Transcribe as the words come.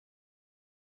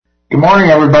Good morning,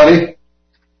 everybody.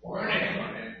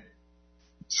 Morning.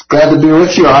 It's glad to be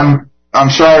with you. I'm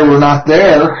sorry we're not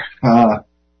there,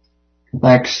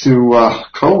 thanks to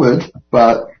COVID,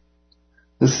 but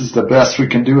this is the best we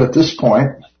can do at this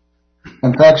point.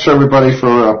 And thanks to everybody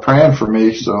for praying for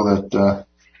me so that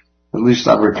at least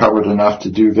I've recovered enough to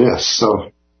do this.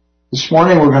 So this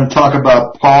morning we're going to talk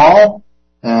about Paul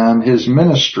and his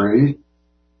ministry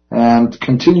and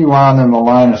continue on in the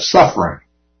line of suffering.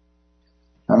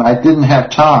 And I didn't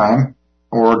have time,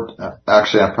 or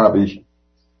actually I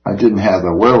didn't have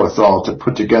the wherewithal to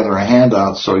put together a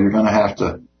handout, so you're going to have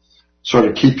to sort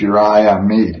of keep your eye on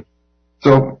me.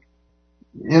 So,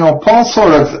 Paul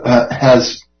sort of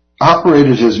has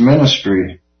operated his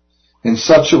ministry in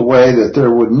such a way that there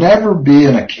would never be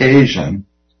an occasion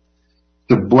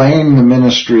to blame the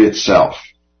ministry itself.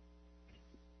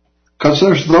 Because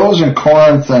there's those in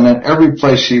Corinth and in every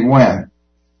place he went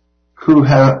who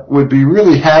would be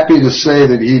really happy to say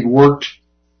that he'd worked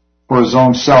for his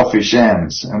own selfish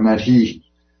ends and that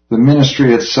the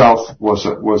ministry itself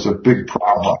was a big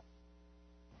problem.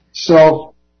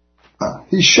 So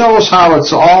he shows how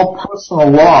it's all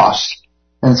personal loss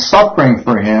and suffering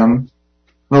for him,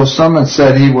 though some had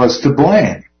said he was to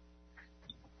blame.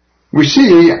 We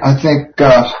see, I think,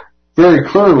 very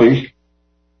early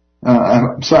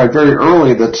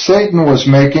that Satan was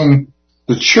making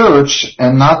the church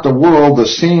and not the world the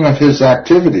scene of his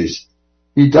activities.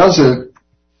 He does it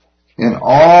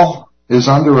is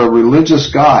under a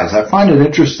religious guise. I find it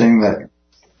interesting that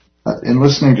in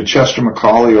listening to Chester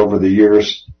McCauley over the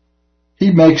years,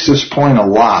 he makes this point a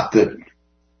lot, that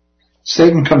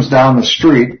Satan comes down the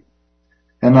street,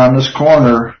 and on this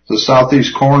corner, the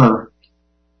southeast corner,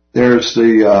 there's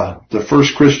the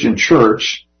First Christian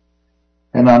Church,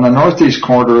 and on the northeast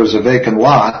corner is a vacant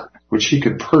lot, which he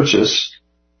could purchase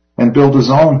and build his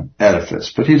own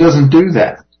edifice. But he doesn't do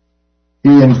that.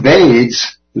 He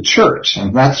invades the church,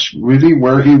 and that's really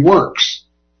where he works.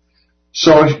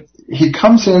 So he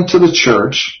comes into the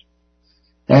church,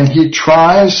 and he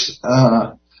tries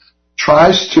to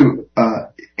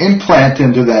implant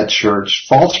into that church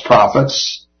false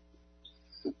prophets,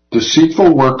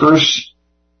 deceitful workers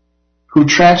who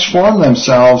transform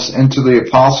themselves into the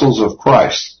apostles of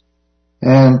Christ.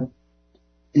 And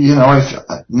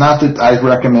not that I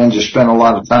recommend you spend a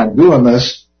lot of time doing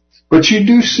this, but you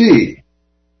do see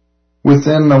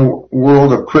within the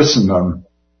world of Christendom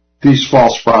these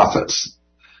false prophets,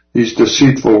 these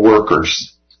deceitful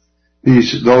workers,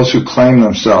 those who claim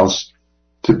themselves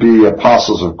to be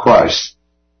apostles of Christ.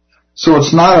 So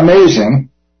it's not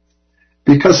amazing,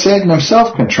 because Satan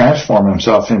himself can transform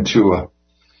himself into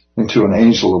an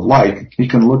angel of light. He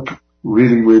can look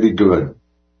really, really good.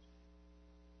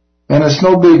 And it's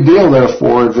no big deal,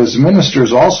 therefore, if his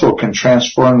ministers also can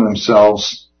transform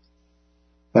themselves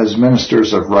as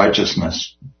ministers of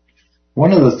righteousness.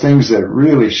 One of the things that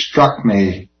really struck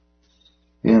me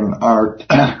in our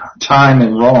time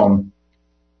in Rome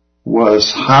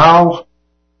was how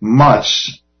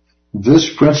much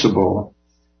this principle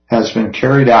has been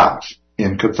carried out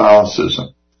in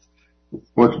Catholicism.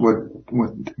 What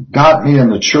got me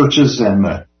in the churches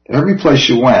and every place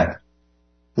you went,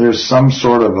 there's some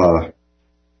sort of a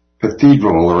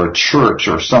cathedral or a church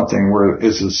or something where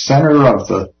it's the center of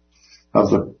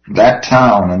that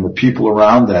town and the people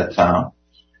around that town.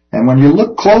 And when you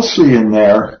look closely in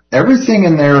there, everything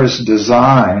in there is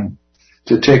designed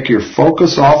to take your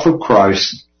focus off of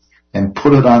Christ and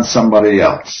put it on somebody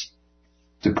else,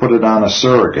 to put it on a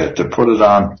surrogate, to put it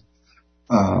on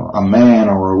a man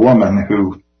or a woman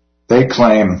who they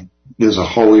claim is a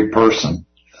holy person.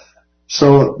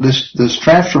 So this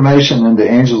transformation into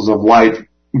angels of light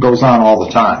goes on all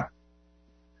the time.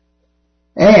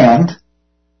 And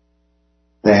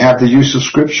they have the use of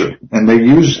Scripture, and they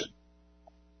use it.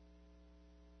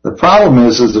 The problem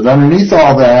is that underneath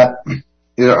all that,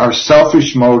 there are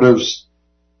selfish motives,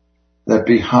 that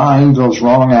behind those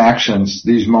wrong actions,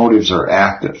 these motives are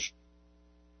active.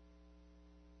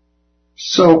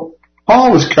 So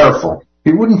Paul was careful.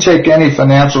 He wouldn't take any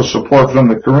financial support from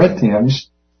the Corinthians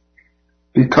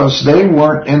because they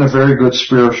weren't in a very good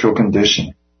spiritual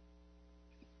condition.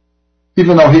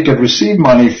 Even though he could receive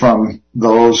money from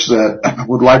those that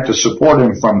would like to support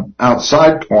him from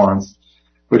outside Corinth,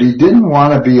 but he didn't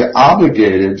want to be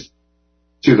obligated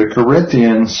to the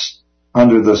Corinthians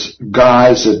under this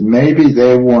guise that maybe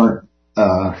they weren't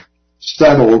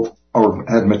settled or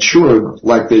had matured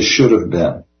like they should have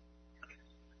been.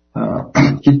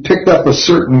 He picked up a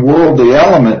certain worldly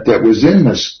element that was in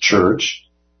this church,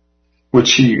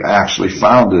 which he actually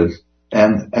founded.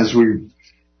 And as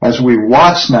we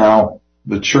watch now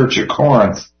the church at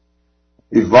Corinth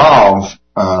evolve,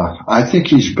 I think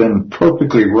he's been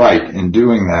perfectly right in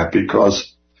doing that,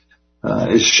 because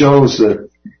it shows that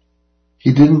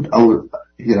he didn't,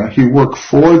 he worked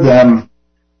for them,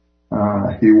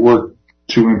 he worked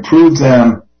to improve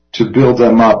them, to build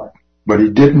them up, but he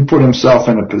didn't put himself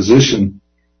in a position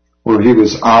where he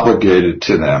was obligated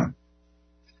to them.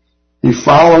 He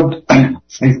followed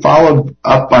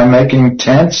up by making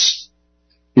tents.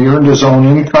 He earned his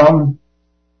own income,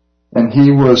 and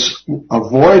he was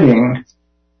avoiding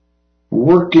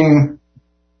working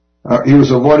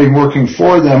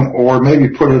for them, or maybe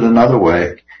put it another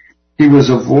way, he was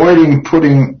avoiding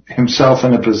putting himself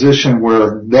in a position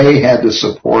where they had to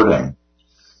support him.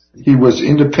 He was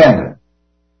independent,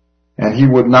 and he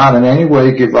would not in any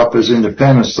way give up his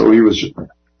independence, though he was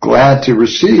glad to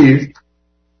receive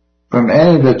from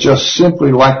any that just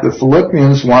simply, like the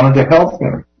Philippians, wanted to help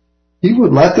him. He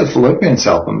would let the Philippians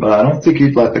help him, but I don't think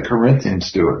he'd let the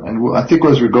Corinthians do it. And I think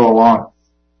as we go along,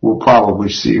 we'll probably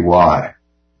see why.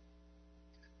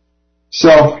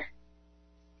 So,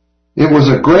 it was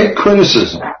a great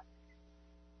criticism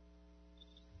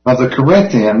of the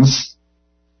Corinthians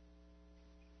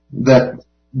that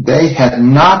they had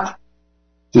not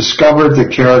discovered the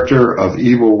character of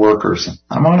evil workers.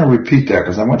 I want to repeat that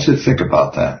because I want you to think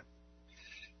about that.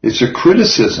 It's a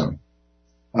criticism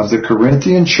of the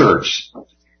Corinthian church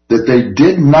that they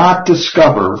did not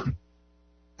discover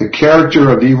the character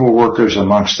of evil workers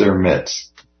amongst their midst.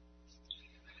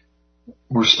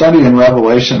 We're studying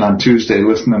Revelation on Tuesday,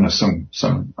 listening to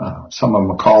some of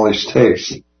Macaulay's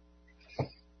tapes.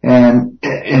 And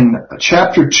in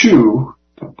chapter 2,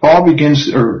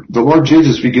 the Lord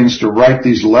Jesus begins to write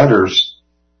these letters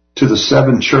to the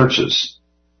 7 churches.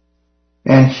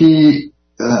 And he's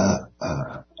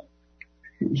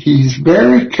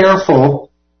very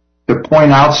careful to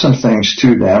point out some things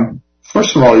to them.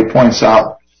 First of all, he points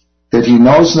out that he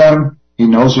knows them, he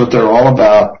knows what they're all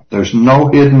about, there's no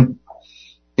hidden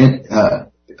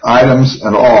items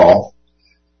at all,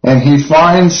 and he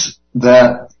finds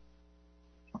that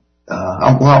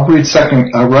I'll read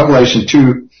Revelation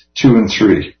 2 and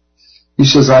 3. He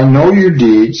says, I know your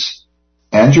deeds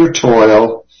and your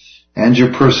toil and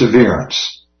your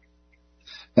perseverance,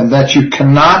 and that you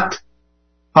cannot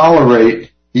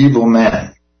tolerate evil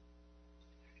men.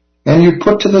 And you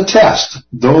put to the test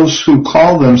those who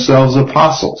call themselves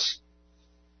apostles,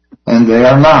 and they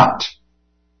are not.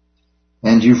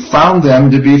 And you found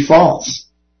them to be false.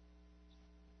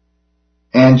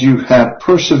 And you have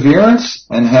perseverance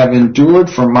and have endured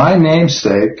for my name's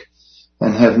sake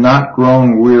and have not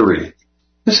grown weary.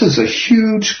 This is a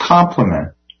huge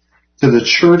compliment to the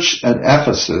church at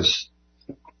Ephesus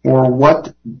for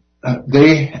what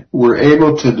they were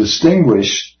able to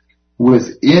distinguish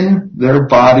within their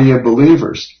body of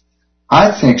believers.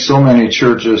 I think so many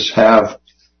churches have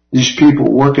these people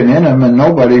working in them and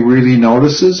nobody really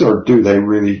notices, or do they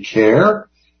really care?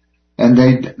 And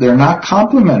they're not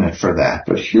complimented for that.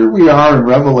 But here we are in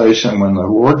Revelation when the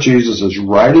Lord Jesus is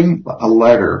writing a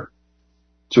letter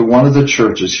to one of the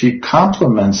churches. He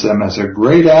compliments them as a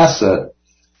great asset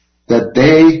that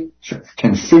they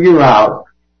can figure out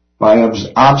by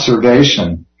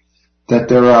observation that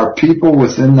there are people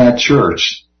within that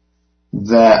church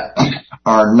that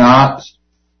are not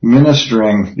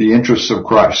ministering the interests of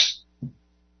Christ.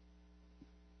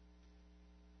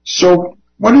 So,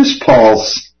 what is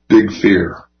Paul's big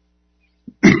fear?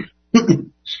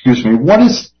 Excuse me. What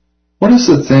is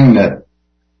the thing that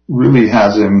really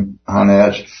has him on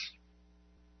edge?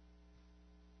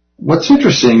 What's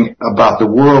interesting about the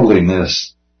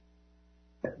worldliness,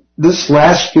 this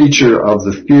last feature of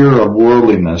the fear of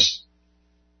worldliness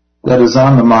that is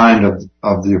on the mind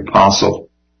of the apostle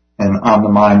and on the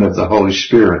mind of the Holy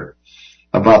Spirit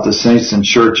about the saints and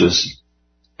churches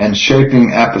and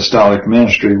shaping apostolic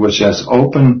ministry, which has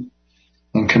opened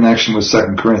in connection with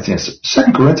 2 Corinthians.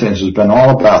 2 Corinthians has been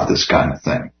all about this kind of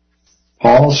thing.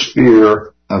 Paul's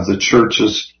fear of the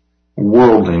church's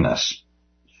worldliness.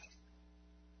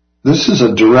 This is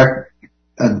a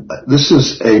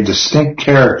distinct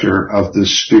character of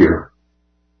this fear.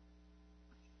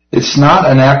 It's not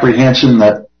an apprehension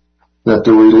that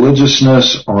the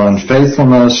religiousness or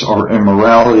unfaithfulness or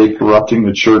immorality corrupting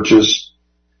the churches,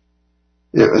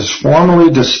 it is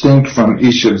formally distinct from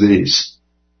each of these.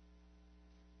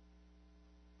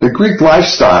 The Greek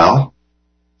lifestyle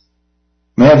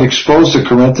may have exposed the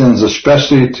Corinthians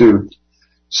especially to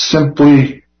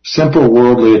simple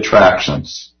worldly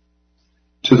attractions,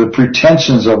 to the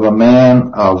pretensions of a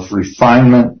man of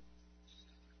refinement,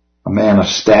 a man of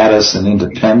status and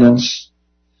independence,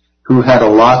 who had a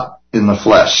lot in the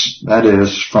flesh, that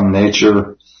is, from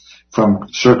nature, from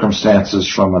circumstances,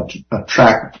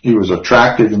 he was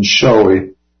attractive and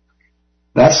showy.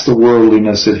 That's the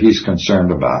worldliness that he's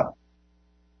concerned about.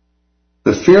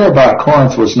 The fear about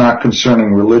Corinth was not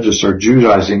concerning religious or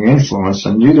Judaizing influence,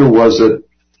 and neither was it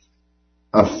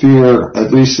a fear,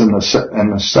 at least in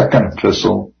the second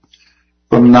epistle,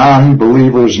 from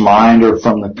non-believers' mind or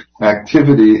from the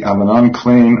activity of an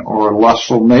unclean or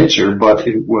lustful nature, but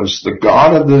it was the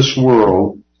God of this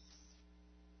world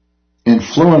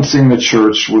influencing the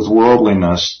church with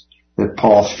worldliness that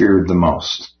Paul feared the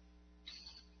most.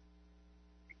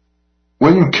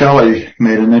 William Kelly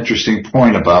made an interesting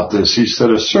point about this. He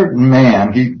said a certain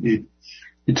man,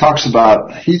 he talks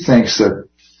about, he thinks that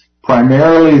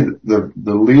primarily the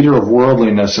leader of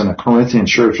worldliness in the Corinthian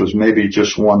church was maybe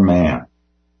just one man.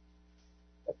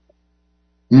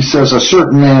 He says a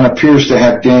certain man appears to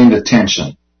have gained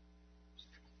attention,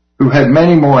 who had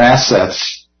many more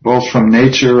assets, both from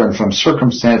nature and from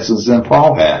circumstances, than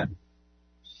Paul had.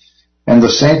 And the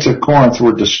saints of Corinth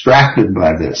were distracted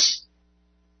by this.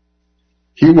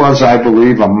 He was, I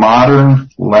believe,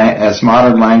 as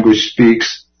modern language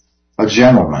speaks, a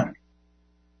gentleman.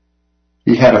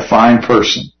 He had a fine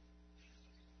person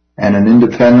and an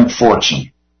independent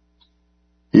fortune.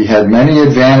 He had many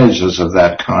advantages of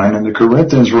that kind, and the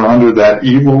Corinthians were under that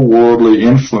evil worldly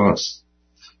influence.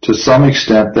 To some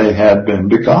extent, they had been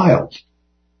beguiled.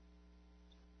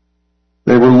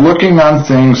 They were looking on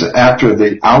things after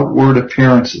the outward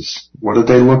appearances. What did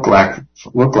they look like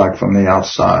from the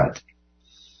outside?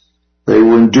 They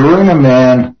were enduring a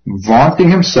man vaunting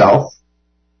himself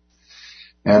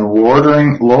and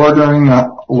lording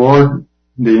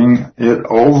it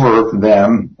over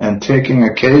them and taking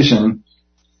occasion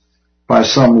by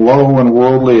some low and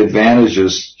worldly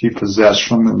advantages he possessed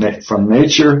from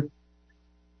nature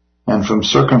and from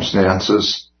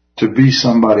circumstances to be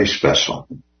somebody special.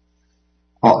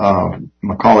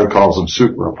 Macaulay calls them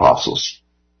super apostles.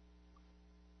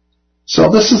 So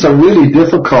this is a really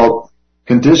difficult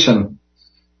condition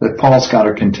that Paul's got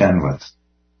to contend with.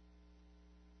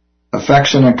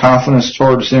 Affection and confidence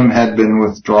towards him had been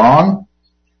withdrawn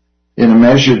in a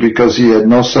measure because he had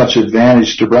no such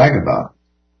advantage to brag about.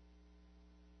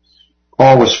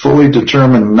 Paul was fully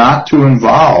determined not to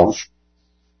involve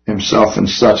himself in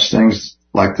such things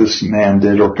like this man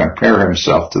did or compare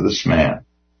himself to this man.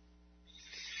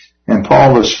 And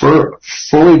Paul was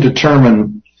fully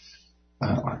determined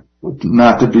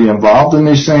not to be involved in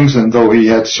these things, and though he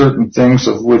had certain things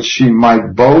of which he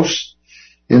might boast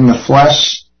in the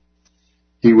flesh,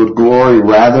 he would glory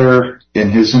rather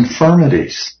in his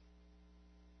infirmities.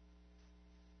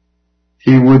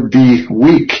 He would be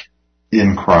weak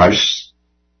in Christ,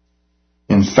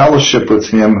 in fellowship with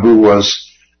him who was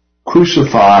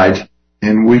crucified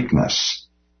in weakness,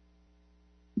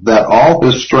 that all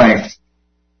his strength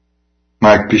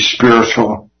might be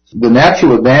spiritual. The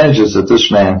natural advantages that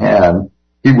this man had,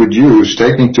 he would use,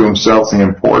 taking to himself the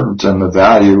importance and the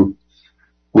value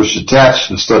which attached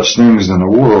to such things in the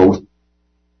world,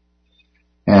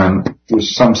 and which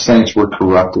some saints were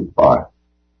corrupted by.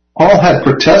 Paul had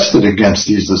protested against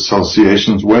these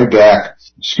associations way back,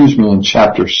 in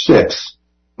chapter 6,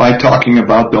 by talking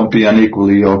about don't be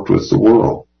unequally yoked with the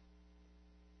world.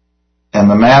 And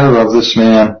the matter of this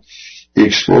man he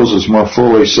exposes more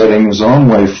fully, setting his own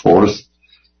way forth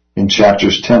in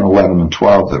chapters 10, 11, and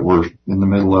 12 that we're in the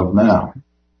middle of now.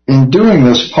 In doing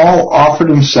this, Paul offered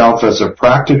himself as a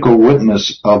practical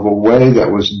witness of a way that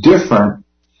was different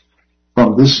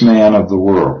from this man of the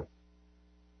world.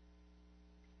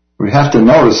 We have to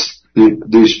notice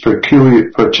these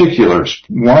particulars.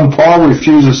 One, Paul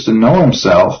refuses to know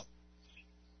himself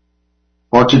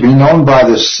or to be known by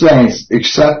the saints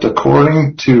except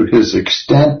according to his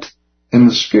extent in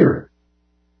the Spirit,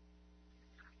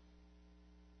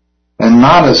 and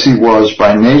not as he was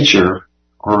by nature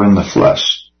or in the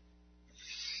flesh.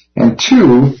 And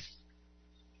two,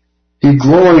 he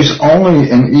glories only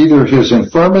in either his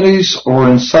infirmities or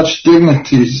in such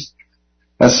dignities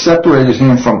as separated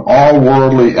him from all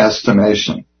worldly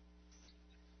estimation,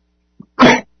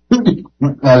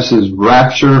 as his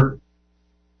rapture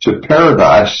to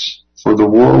paradise, for the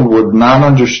world would not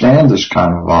understand this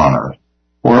kind of honor.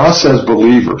 For us as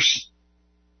believers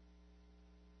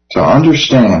to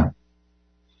understand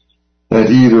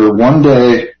that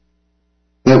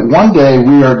one day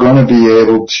we are going to be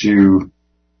able to,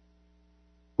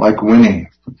 like Winnie,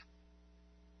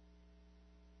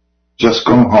 just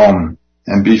go home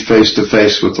and be face to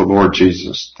face with the Lord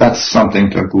Jesus. That's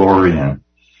something to glory in.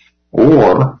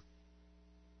 Or,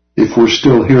 if we're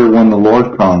still here when the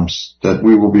Lord comes, that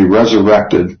we will be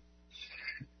resurrected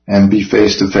and be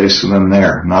face to face with him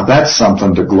there. Now that's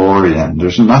something to glory in.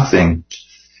 There's nothing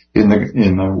in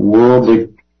the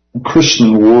worldly,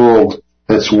 Christian world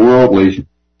that's worldly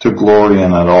to glory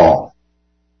in at all.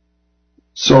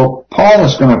 So Paul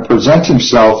is going to present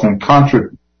himself in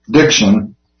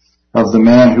contradiction of the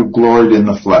man who gloried in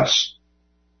the flesh.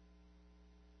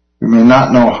 We may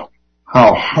not know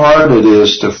how hard it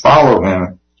is to follow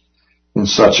him in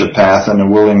such a path and a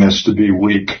willingness to be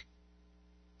weak,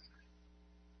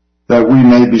 that we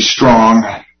may be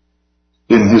strong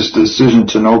in his decision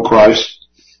to know Christ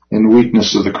in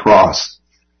weakness of the cross.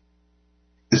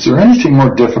 Is there anything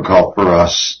more difficult for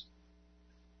us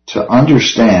to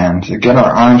understand, to get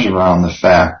our arms around the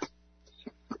fact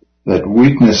that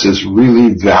weakness is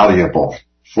really valuable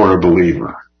for a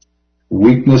believer?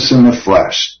 Weakness in the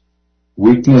flesh,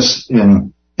 weakness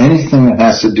in anything that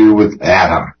has to do with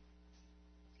Adam.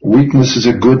 Weakness is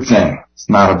a good thing. It's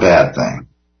not a bad thing.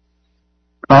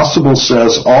 Constable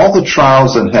says all the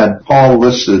trials that had Paul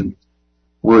listed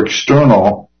were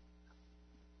external,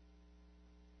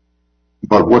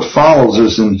 but what follows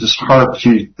is in his heart,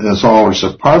 he, as always,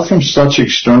 apart from such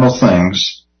external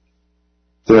things,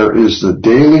 there is the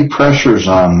daily pressures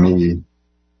on me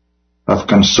of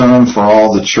concern for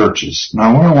all the churches.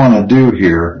 Now what I want to do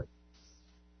here,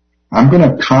 I'm going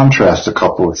to contrast a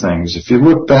couple of things. If you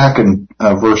look back in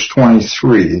verse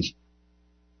 23,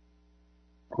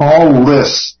 Paul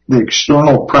lists the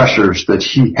external pressures that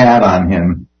he had on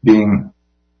him, being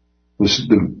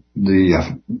the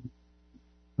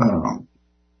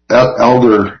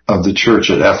elder of the church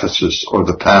at Ephesus, or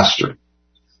the pastor.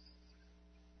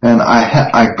 And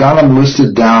I got them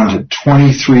listed down to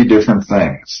 23 different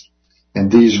things in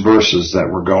these verses that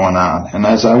were going on. And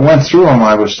as I went through them,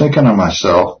 I was thinking to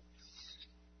myself,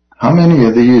 how many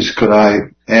of these could I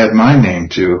add my name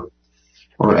to,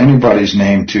 or anybody's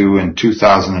name to, in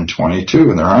 2022?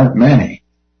 And there aren't many.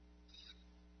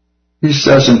 He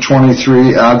says in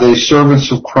 23, are they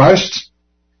servants of Christ?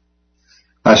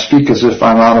 I speak as if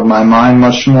I'm out of my mind.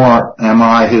 Much more am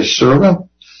I his servant,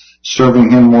 serving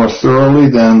him more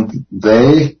thoroughly than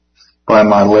they by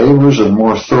my labors, and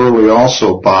more thoroughly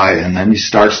also by, and then he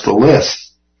starts to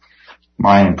list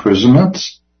my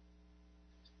imprisonments,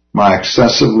 my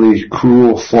excessively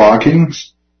cruel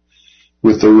floggings,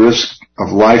 with the risk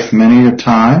of life many a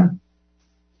time.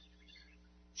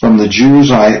 From the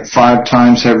Jews I 5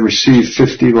 times have received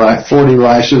 40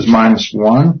 lashes minus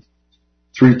 1.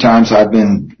 3 times I've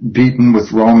been beaten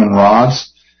with Roman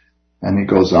rods. And he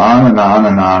goes on and on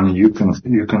and on. You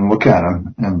can look at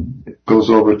him, and it goes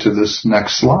over to this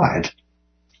next slide.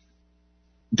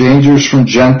 Dangers from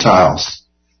Gentiles.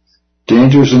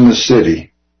 Dangers in the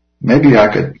city. Maybe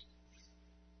I could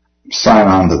sign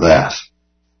on to that.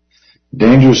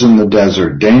 Dangers in the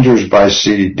desert. Dangers by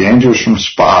sea. Dangers from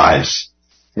spies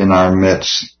in our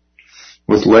midst.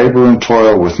 With labor and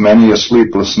toil, with many a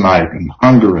sleepless night, and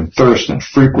hunger and thirst, and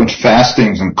frequent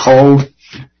fastings and cold,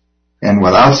 and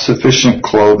without sufficient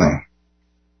clothing.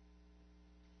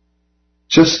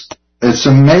 Just, it's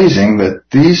amazing that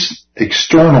these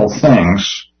external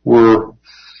things were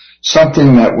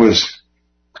something that was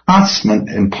constant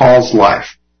in Paul's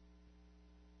life.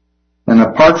 And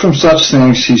apart from such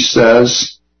things, he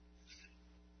says,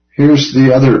 here's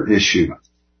the other issue,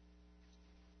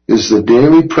 is the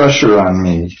daily pressure on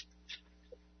me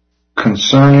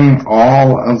concerning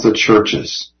all of the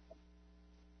churches.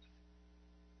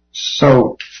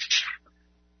 So,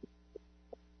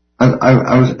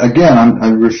 I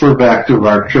refer back to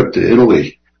our trip to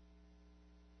Italy.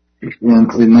 In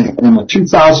the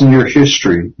 2,000-year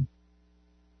history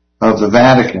of the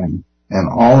Vatican and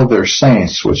all of their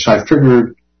saints, which I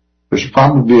figured there's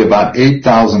probably about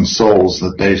 8,000 souls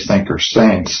that they think are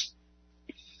saints,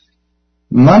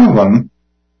 none of them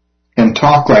can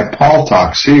talk like Paul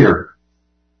talks here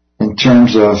in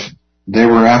terms of they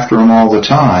were after him all the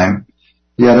time.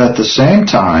 Yet at the same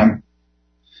time,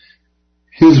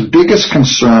 his biggest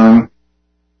concern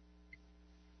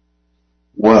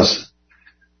was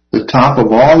the top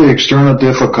of all the external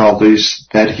difficulties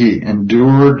that he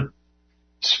endured,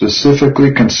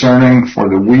 specifically concerning for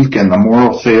the weak and the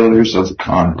moral failures of the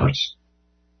converts.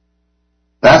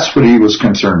 That's what he was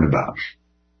concerned about.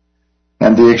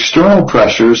 And the external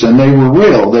pressures, and they were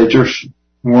real, they just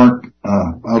weren't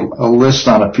a list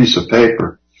on a piece of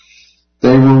paper.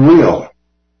 They were real.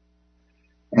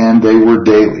 And they were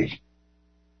daily.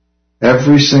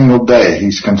 Every single day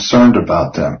he's concerned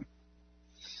about them.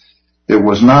 It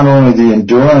was not only the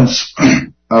endurance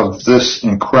of this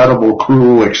incredible,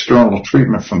 cruel external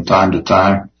treatment from time to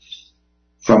time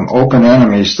from open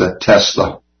enemies that test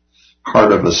the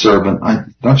heart of a servant.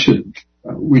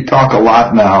 We talk a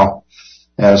lot now,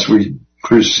 as we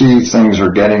perceive things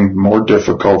are getting more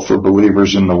difficult for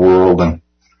believers in the world and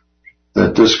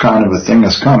that this kind of a thing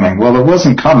is coming. Well, it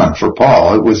wasn't coming for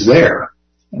Paul. It was there.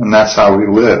 And that's how we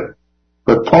live.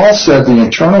 But Paul said the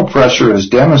internal pressure is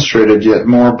demonstrated yet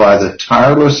more by the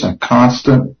tireless and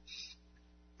constant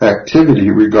activity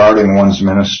regarding one's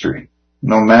ministry.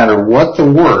 No matter what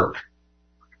the work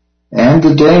and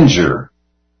the danger,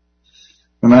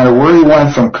 no matter where he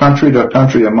went from country to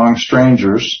country among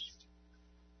strangers,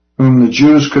 whom the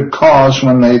Jews could cause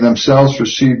when they themselves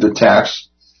received attacks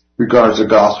regards the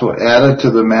gospel, added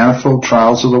to the manifold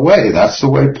trials of the way. That's the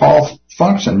way Paul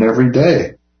functioned every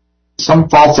day. Some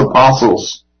false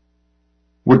apostles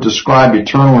would describe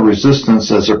eternal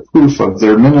resistance as a proof of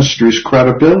their ministry's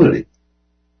credibility.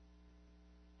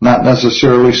 Not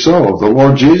necessarily so. The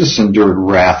Lord Jesus endured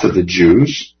wrath of the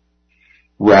Jews,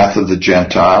 wrath of the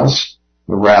Gentiles,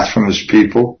 the wrath from his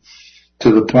people,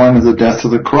 to the point of the death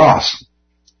of the cross.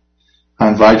 I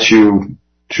invite you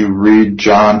to read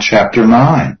John chapter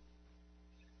 9.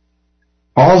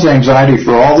 Paul's anxiety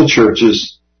for all the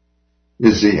churches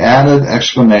is the added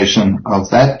explanation of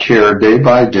that care day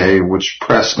by day which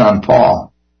pressed on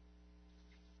Paul.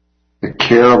 The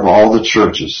care of all the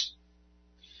churches.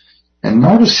 And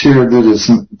notice here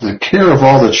that the care of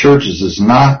all the churches is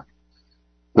not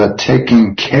the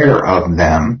taking care of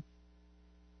them.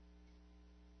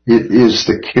 It is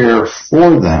the care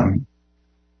for them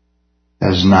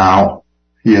as now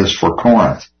he is for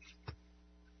Corinth.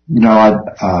 You know,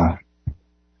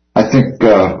 I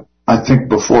think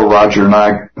before Roger and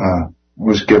I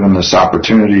was given this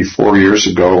opportunity 4 years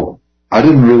ago, I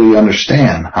didn't really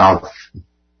understand how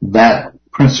that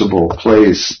principle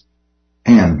plays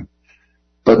in.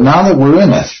 But now that we're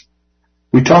in it,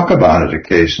 we talk about it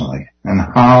occasionally and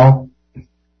how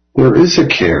there is a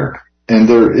care and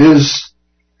there is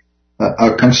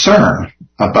a concern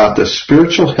about the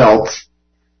spiritual health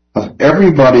of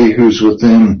everybody who's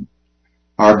within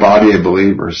our body of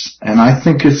believers. And I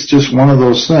think it's just one of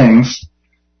those things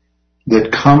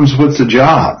that comes with the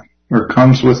job or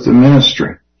comes with the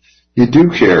ministry. You do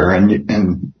care,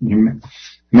 and you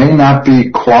may not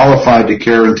be qualified to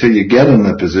care until you get in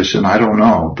the position. I don't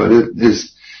know, but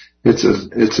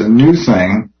it's a new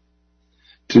thing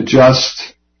to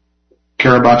just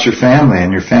care about your family,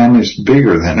 and your family's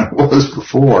bigger than it was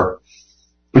before.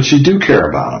 But you do care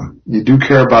about them. You do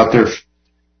care about their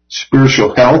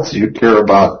spiritual health. You care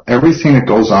about everything that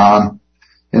goes on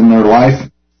in their life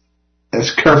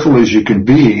as careful as you can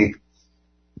be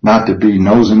not to be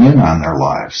nosing in on their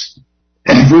lives.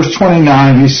 In verse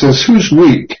 29, he says, who's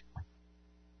weak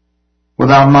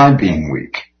without my being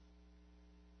weak?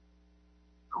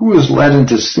 Who is led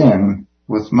into sin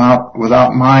without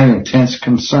my intense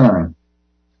concern?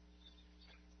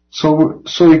 So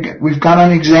we've got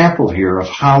an example here of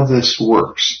how this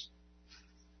works.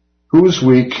 Who is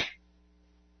weak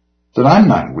that I'm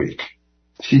not weak?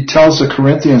 He tells the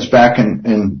Corinthians back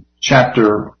in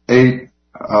chapter 8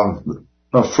 of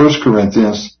 1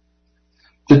 Corinthians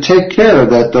to take care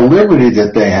that the liberty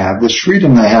that they have, the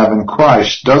freedom they have in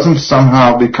Christ, doesn't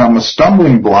somehow become a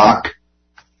stumbling block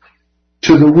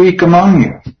to the weak among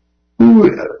you.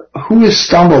 Who is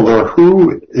stumbled, or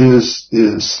who is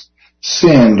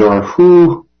sinned, or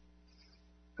who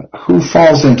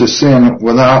falls into sin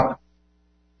without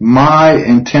my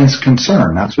intense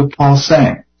concern? That's what Paul's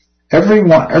saying. Every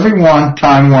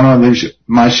time one of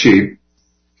my sheep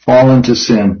fall into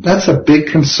sin, that's a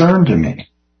big concern to me.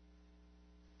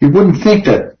 You wouldn't think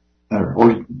that,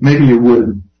 or maybe you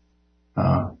would.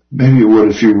 Maybe you would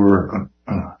if you were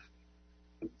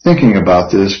thinking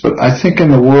about this. But I think in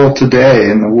the world today,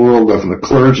 in the world of the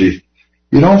clergy,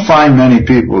 you don't find many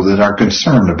people that are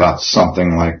concerned about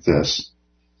something like this.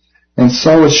 And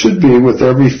so it should be with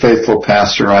every faithful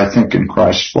pastor, I think, in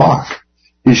Christ's flock.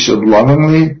 He should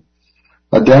lovingly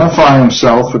identify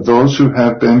himself with those who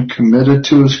have been committed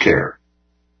to his care,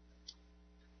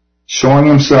 showing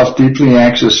himself deeply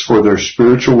anxious for their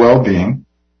spiritual well-being,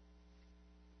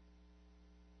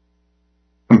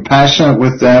 compassionate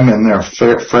with them in their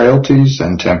frailties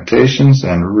and temptations,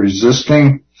 and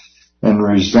resisting and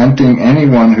resenting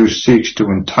anyone who seeks to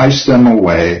entice them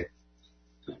away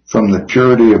from the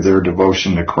purity of their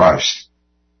devotion to Christ.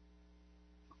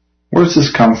 Where does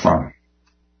this come from?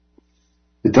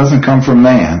 It doesn't come from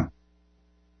man.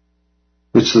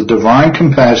 It's the divine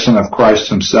compassion of Christ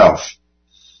himself,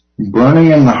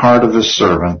 burning in the heart of his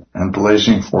servant and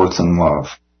blazing forth in love,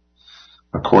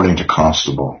 according to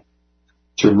Constable,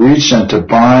 to reach and to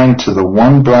bind to the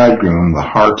one bridegroom the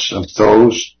hearts of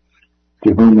those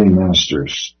to whom he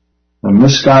ministers. The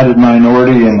misguided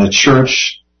minority in the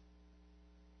church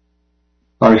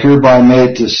are hereby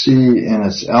made to see in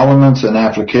its elements and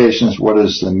applications what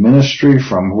is the ministry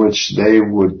from which they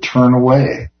would turn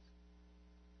away,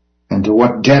 and to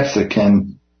what depth it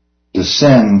can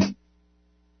descend,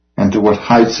 and to what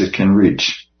heights it can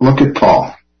reach. Look at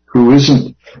Paul, who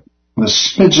isn't a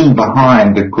smidgen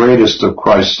behind the greatest of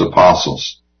Christ's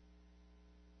apostles,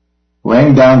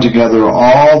 laying down together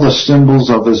all the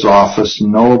symbols of his office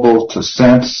knowable to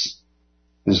sense,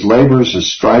 his labors,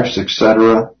 his stripes,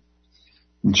 etc.,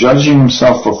 judging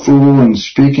himself a fool in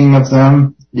speaking of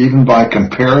them, even by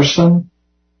comparison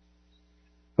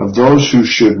of those who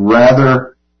should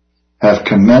rather have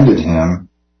commended him,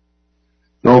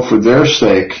 though for their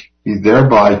sake he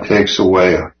thereby takes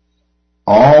away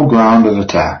all ground of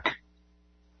attack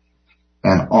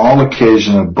and all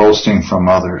occasion of boasting from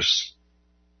others.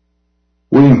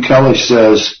 William Kelly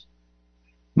says,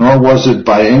 nor was it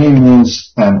by any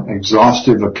means an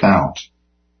exhaustive account.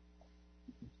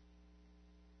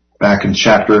 Back in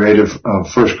chapter 8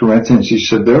 of 1 Corinthians, he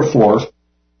said, therefore,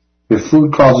 if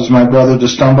food causes my brother to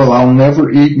stumble, I'll never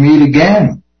eat meat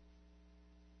again,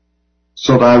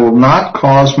 so that I will not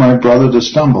cause my brother to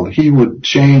stumble. He would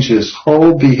change his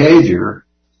whole behavior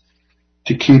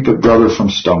to keep a brother from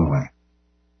stumbling.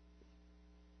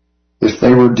 If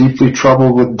they were deeply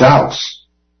troubled with doubts,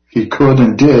 he could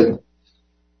and did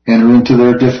enter into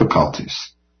their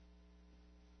difficulties.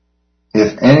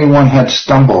 If anyone had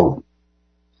stumbled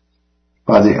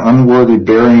by the unworthy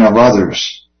bearing of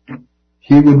others,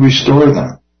 he would restore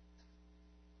them.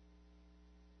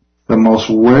 The most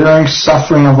wearing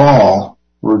suffering of all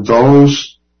were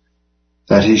those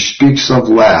that he speaks of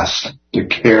last, the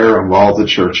care of all the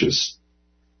churches.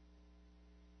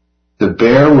 To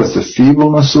bear with the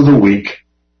feebleness of the weak,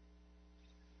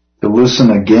 to listen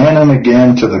again and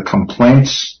again to the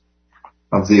complaints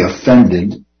of the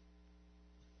offended,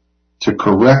 to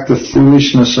correct the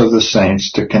foolishness of the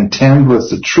saints, to contend with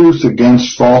the truth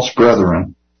against false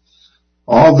brethren.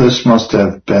 All this must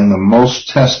have been the most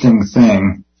testing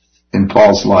thing in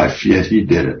Paul's life, yet he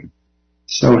did it.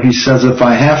 So he says, if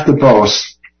I have to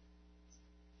boast,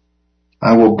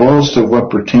 I will boast of what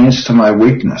pertains to my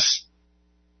weakness.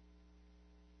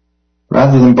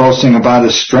 Rather than boasting about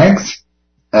his strength,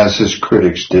 as his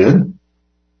critics did,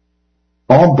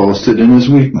 Paul boasted in his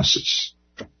weaknesses,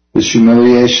 his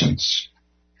humiliations,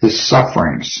 his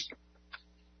sufferings.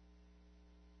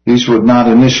 These would not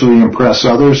initially impress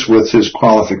others with his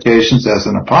qualifications as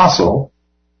an apostle,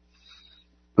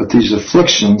 but these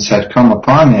afflictions had come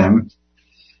upon him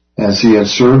as he had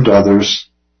served others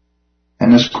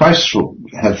and as Christ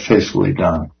had faithfully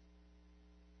done.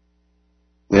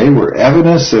 They were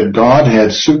evidence that God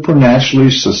had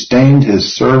supernaturally sustained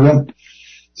his servant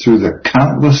through the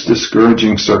countless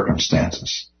discouraging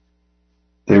circumstances.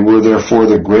 They were therefore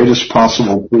the greatest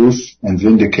possible proof and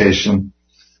vindication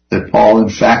that Paul in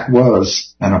fact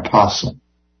was an apostle.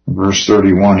 In verse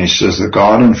 31 he says, the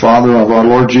God and Father of our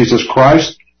Lord Jesus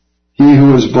Christ, he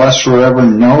who is blessed forever,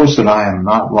 knows that I am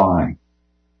not lying.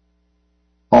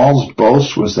 Paul's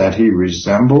boast was that he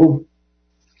resembled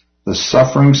the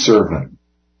suffering servant,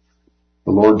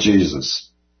 the Lord Jesus,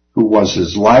 who was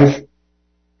his life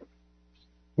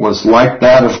was like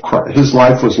that of Christ. His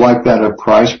life was like that of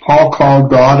Christ. Paul called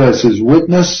God as his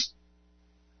witness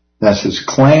that his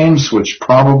claims, which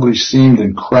probably seemed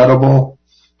incredible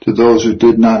to those who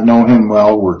did not know him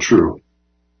well, were true.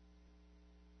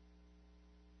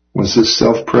 Was this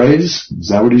self-praise? Is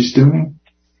that what he's doing?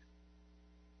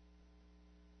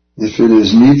 If it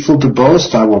is needful to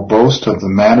boast, I will boast of the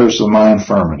matters of my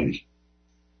infirmity.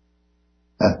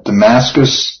 At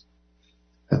Damascus,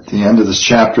 at the end of this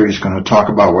chapter, he's going to talk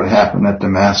about what happened at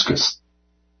Damascus.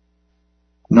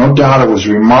 No doubt it was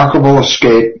a remarkable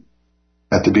escape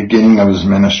at the beginning of his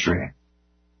ministry.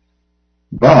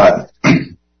 But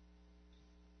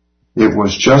it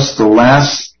was just the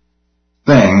last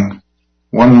thing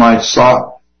one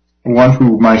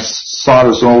who might sought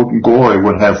his own glory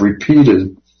would have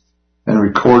repeated and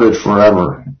recorded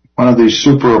forever. One of these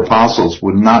super apostles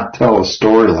would not tell a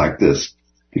story like this,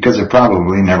 because it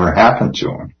probably never happened to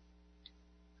him.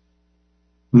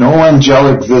 No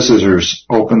angelic visitors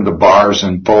opened the bars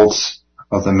and bolts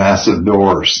of the massive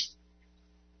doors.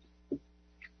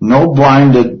 Nor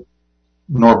blinded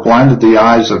the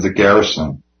eyes of the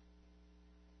garrison.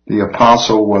 The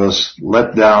apostle was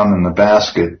let down in the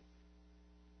basket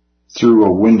through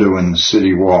a window in the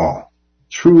city wall.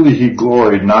 Truly he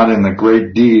gloried not in the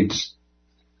great deeds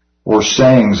or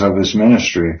sayings of his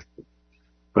ministry,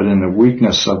 but in the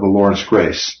weakness of the Lord's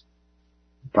grace,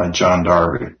 by John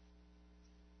Darby.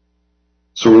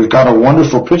 So we've got a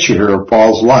wonderful picture here of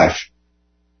Paul's life.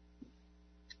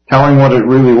 telling what it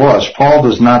really was. Paul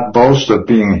does not boast of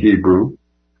being a Hebrew,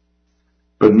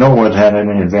 but no one had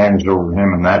any advantage over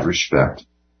him in that respect.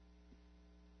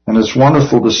 And it's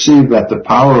wonderful to see that the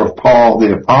power of Paul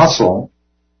the apostle,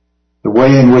 the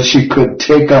way in which he could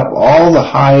take up all the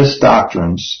highest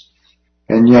doctrines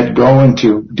and yet go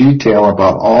into detail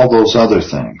about all those other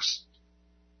things.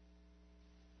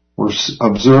 We're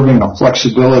observing a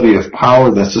flexibility of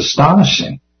power that's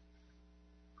astonishing.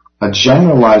 A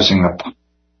generalizing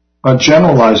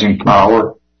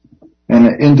power and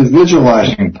an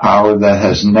individualizing power that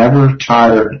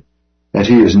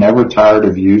he is never tired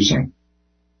of using.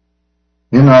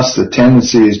 In us, the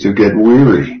tendency is to get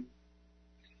weary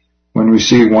when we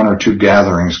see one or two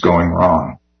gatherings going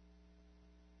wrong.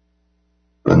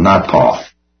 But not Paul.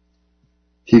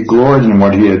 He gloried in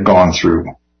what he had gone through.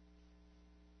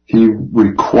 He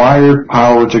required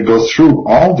power to go through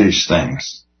all these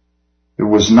things. It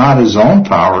was not his own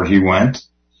power he went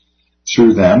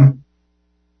through them.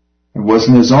 It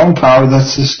wasn't his own power that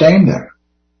sustained him.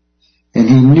 And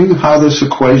he knew how this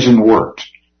equation worked.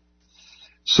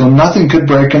 So nothing could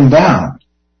break him down.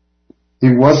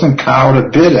 He wasn't cowed a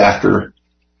bit after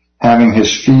having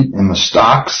his feet in the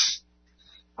stocks.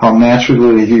 How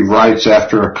naturally he writes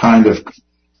after a kind of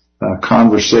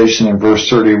conversation in verse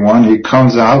 31. He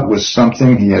comes out with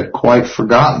something he had quite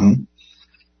forgotten,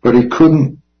 but he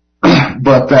couldn't,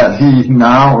 but that he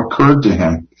now occurred to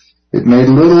him. It made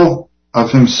little of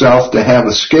himself to have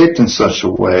escaped in such a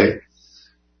way,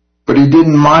 but he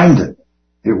didn't mind it.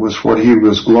 It was what he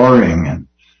was glorying in.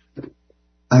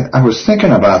 I was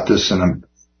thinking about this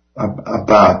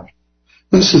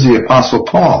this is the Apostle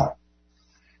Paul.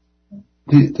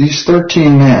 These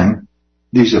 13 men,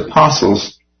 these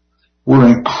apostles, were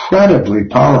incredibly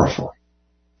powerful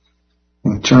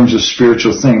in terms of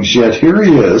spiritual things. Yet here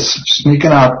he is,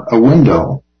 sneaking out a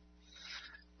window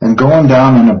and going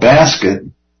down in a basket,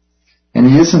 and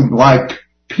he isn't like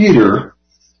Peter,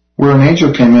 where an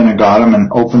angel came in and got him and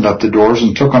opened up the doors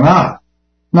and took him out.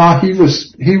 No, he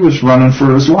was running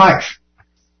for his life.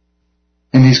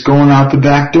 And he's going out the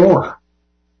back door.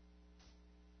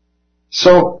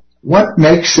 So what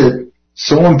makes it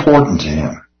so important to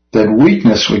him that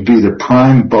weakness would be the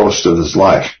prime boast of his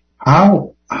life?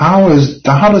 How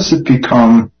does it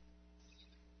become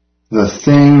the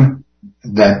thing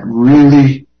that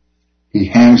really he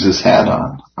hangs his hat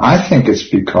on? I think it's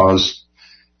because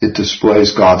it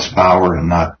displays God's power and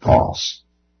not Paul's.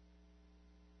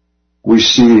 We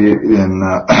see in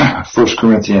 2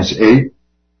 Corinthians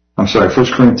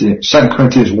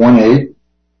 1:8,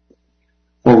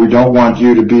 for we don't want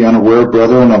you to be unaware,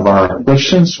 brethren, of our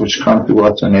afflictions which come to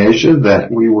us in Asia,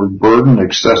 that we were burdened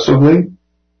excessively.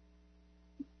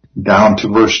 Down to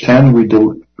verse 10,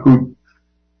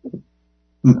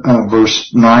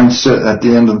 verse 9 at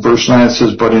the end of verse 9 it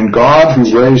says, but in God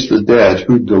who raised the dead,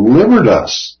 who delivered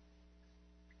us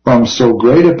from so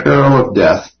great a peril of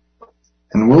death,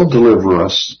 and will deliver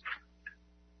us,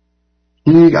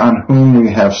 he on whom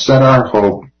we have set our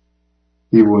hope,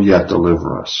 he will yet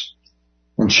deliver us.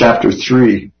 In chapter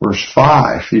 3, verse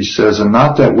 5, he says, and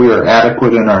not that we are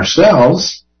adequate in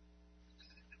ourselves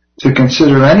to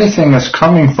consider anything as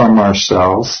coming from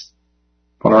ourselves,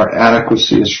 but our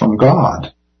adequacy is from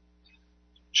God.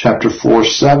 Chapter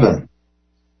 4:7.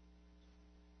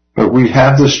 But we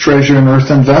have this treasure in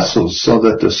earthen vessels, so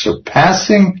that the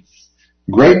surpassing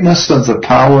greatness of the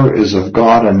power is of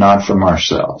God and not from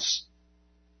ourselves.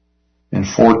 In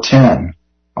 4:10,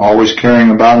 always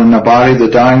carrying about in the body the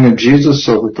dying of Jesus,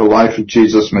 so that the life of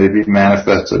Jesus may be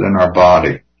manifested in our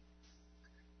body.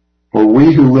 For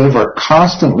we who live are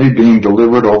constantly being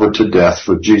delivered over to death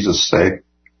for Jesus' sake,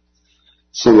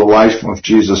 so the life of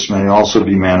Jesus may also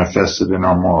be manifested in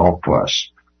our mortal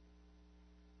flesh.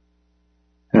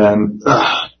 And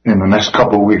in the next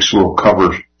couple of weeks we'll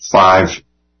cover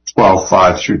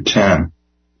 12:5 through 10.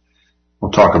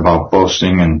 We'll talk about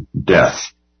boasting and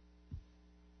death.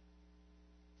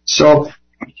 So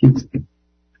he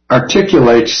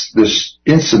articulates this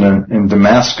incident in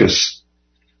Damascus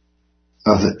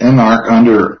of the Enarch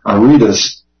under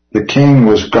Aretas. The king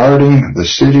was guarding the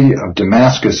city of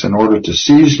Damascus in order to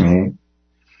seize me,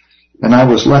 and I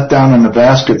was let down in a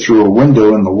basket through a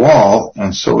window in the wall,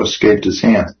 and so escaped his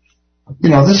hand.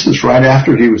 This is right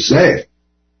after he was saved.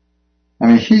 I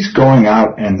mean, he's going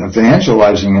out and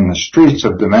evangelizing in the streets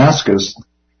of Damascus,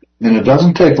 and it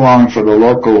doesn't take long for the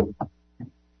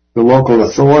local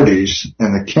authorities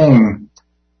and the king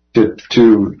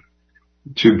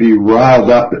to be riled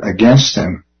up against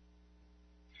him.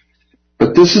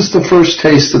 But this is the first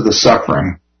taste of the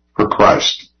suffering for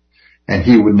Christ, and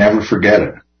he would never forget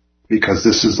it, because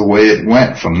this is the way it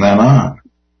went from then on.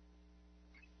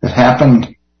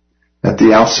 happened at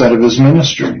the outset of his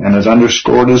ministry, and it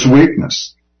underscored his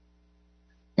weakness.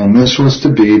 And this was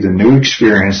to be the new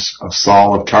experience of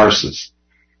Saul of Tarsus.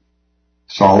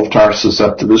 Saul of Tarsus,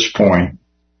 up to this point,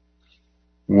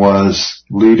 was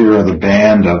leader of the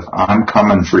band of I'm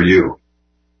coming for you.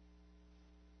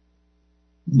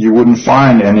 You wouldn't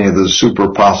find any of the super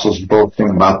apostles boasting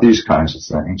about these kinds of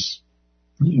things.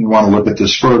 You want to look at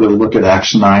this further, look at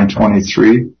Acts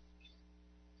 9:23.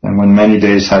 And when many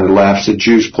days had elapsed, the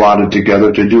Jews plotted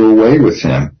together to do away with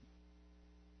him.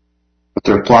 But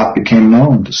their plot became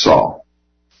known to Saul.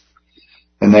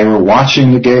 And they were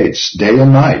watching the gates day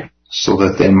and night so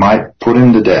that they might put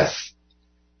him to death.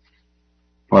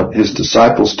 But his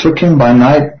disciples took him by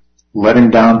night, let him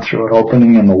down through an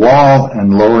opening in the wall,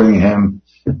 and lowering him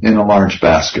in a large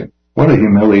basket. What a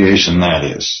humiliation that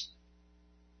is.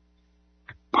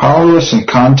 Powerless in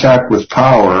contact with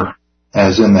power,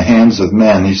 as in the hands of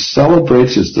men, he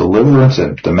celebrates his deliverance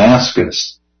at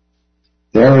Damascus.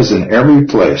 There is in every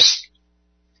place,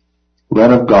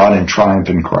 led of God in triumph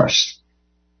in Christ.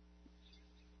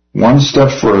 One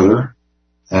step further,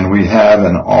 and we have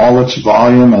in all its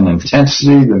volume and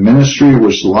intensity the ministry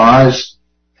which lies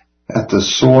at the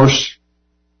source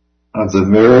of the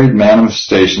varied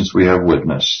manifestations we have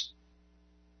witnessed.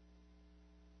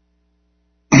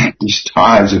 These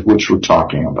tides of which we're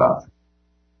talking about.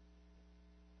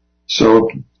 So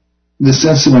this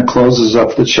incident closes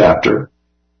up the chapter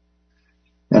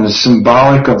and is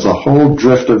symbolic of the whole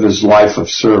drift of his life of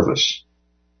service.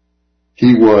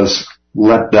 He was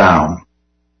let down,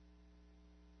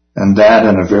 and that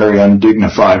in a very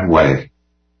undignified way.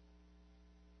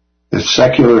 If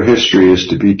secular history is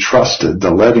to be trusted,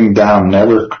 the letting down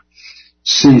never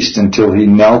ceased until he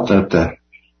knelt at the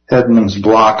headman's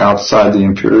block outside the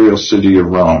imperial city of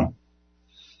Rome.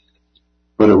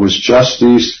 But it was just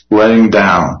these letting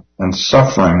down and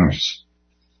sufferings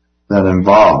that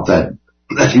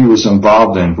he was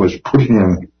involved in which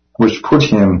put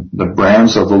him the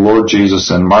brands of the Lord Jesus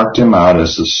and marked him out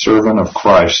as the servant of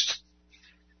Christ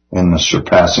in the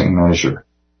surpassing measure.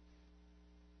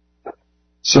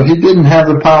 So he didn't have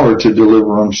the power to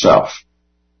deliver himself.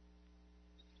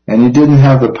 And he didn't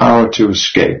have the power to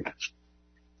escape.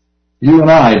 You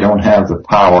and I don't have the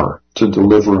power to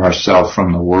deliver ourselves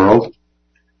from the world,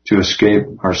 to escape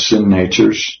our sin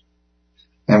natures.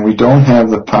 And we don't have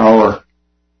the power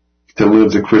to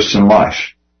live the Christian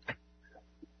life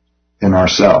in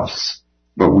ourselves.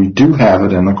 But we do have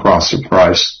it in the cross of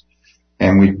Christ,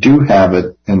 and we do have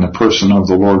it in the person of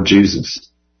the Lord Jesus.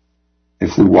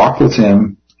 If we walk with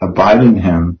him, abide in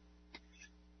him,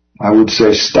 I would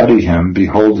say study him,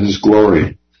 behold his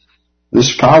glory.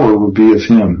 This power will be of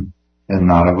him and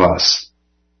not of us,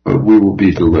 but we will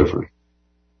be delivered.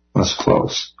 Let's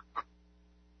close.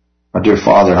 Our dear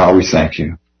Father, how we thank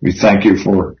you. We thank you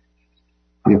for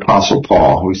the Apostle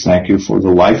Paul. We thank you for the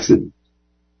life that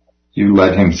you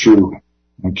led him through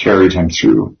and carried him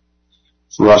through,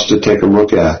 for us to take a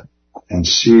look at and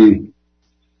see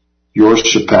your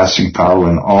surpassing power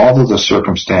in all of the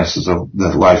circumstances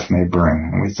that life may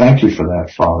bring. And we thank you for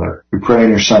that, Father. We pray in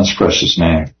your Son's precious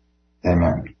name.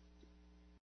 Amen.